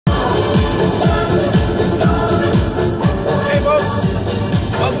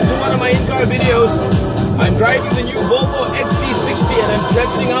videos. I'm driving the new Volvo XC60 and I'm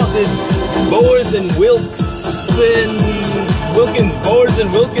testing out this Bowers and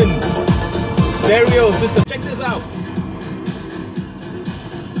Wilkins stereo system. Check this out.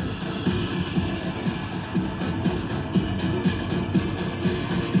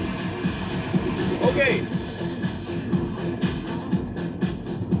 Okay.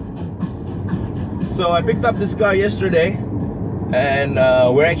 So I picked up this car yesterday and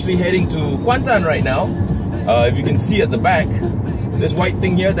we're actually heading to Kuantan right now. If you can see at the back, this white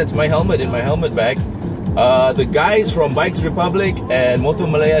thing here, that's my helmet in my helmet bag. The guys from Bikes Republic and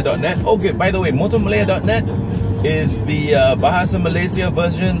motomalaya.net. Okay, by the way, motomalaya.net is the Bahasa Malaysia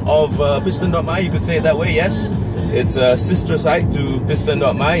version of piston.my, you could say it that way, yes. It's a sister site to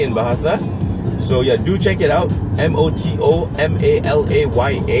piston.my in Bahasa. So yeah, do check it out,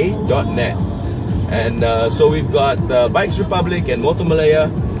 motomalaya.net. And so we've got Bikes Republic and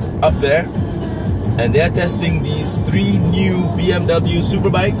Motomalaya up there, and they're testing these 3 new BMW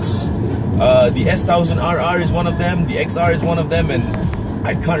superbikes. The S1000RR is one of them, the XR is one of them, and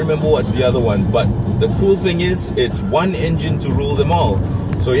I can't remember what's the other one. But the cool thing is, it's one engine to rule them all.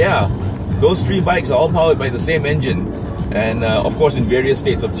 So yeah, those 3 bikes are all powered by the same engine, and of course in various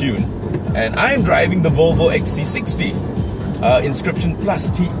states of tune. And I'm driving the Volvo XC60 Inscription Plus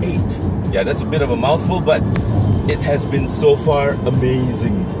T8. Yeah, that's a bit of a mouthful, but it has been so far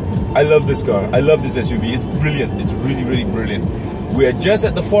amazing. I love this car. I love this SUV. It's brilliant. It's really, really brilliant. We're just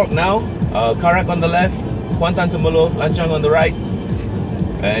at the fork now. Karak on the left, Kuantan to Melo, Lancang on the right.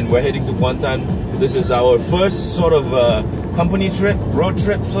 And we're heading to Kuantan. This is our first sort of company trip, road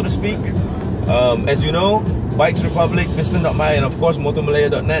trip, so to speak. As you know, Bikes Republic, piston.my, and of course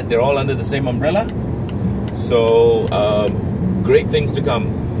motomalaya.net, they're all under the same umbrella. So, great things to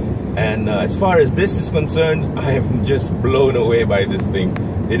come. And as far as this is concerned, I am just blown away by this thing.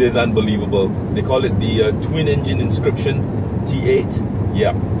 It is unbelievable. They call it the twin engine Inscription T8.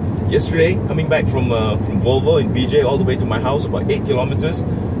 Yeah. Yesterday, coming back from Volvo in BJ all the way to my house, about 8 kilometers,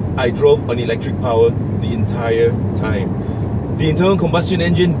 I drove on electric power the entire time. The internal combustion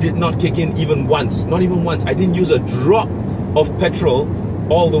engine did not kick in even once. Not even once. I didn't use a drop of petrol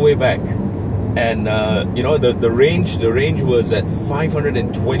all the way back. And you know, the range was at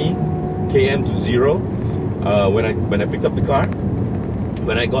 520 km to 0 when I picked up the car.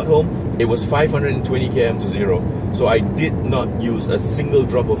 When I got home, it was 520 km to 0. So I did not use a single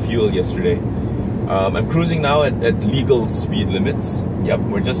drop of fuel yesterday. I'm cruising now at legal speed limits. Yep,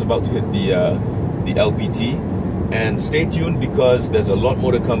 we're just about to hit the LPT. And stay tuned because there's a lot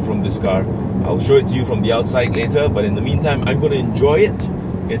more to come from this car. I'll show it to you from the outside later, but in the meantime, I'm going to enjoy it.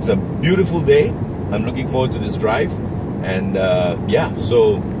 It's a beautiful day. I'm looking forward to this drive. And yeah,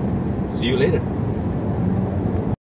 so see you later.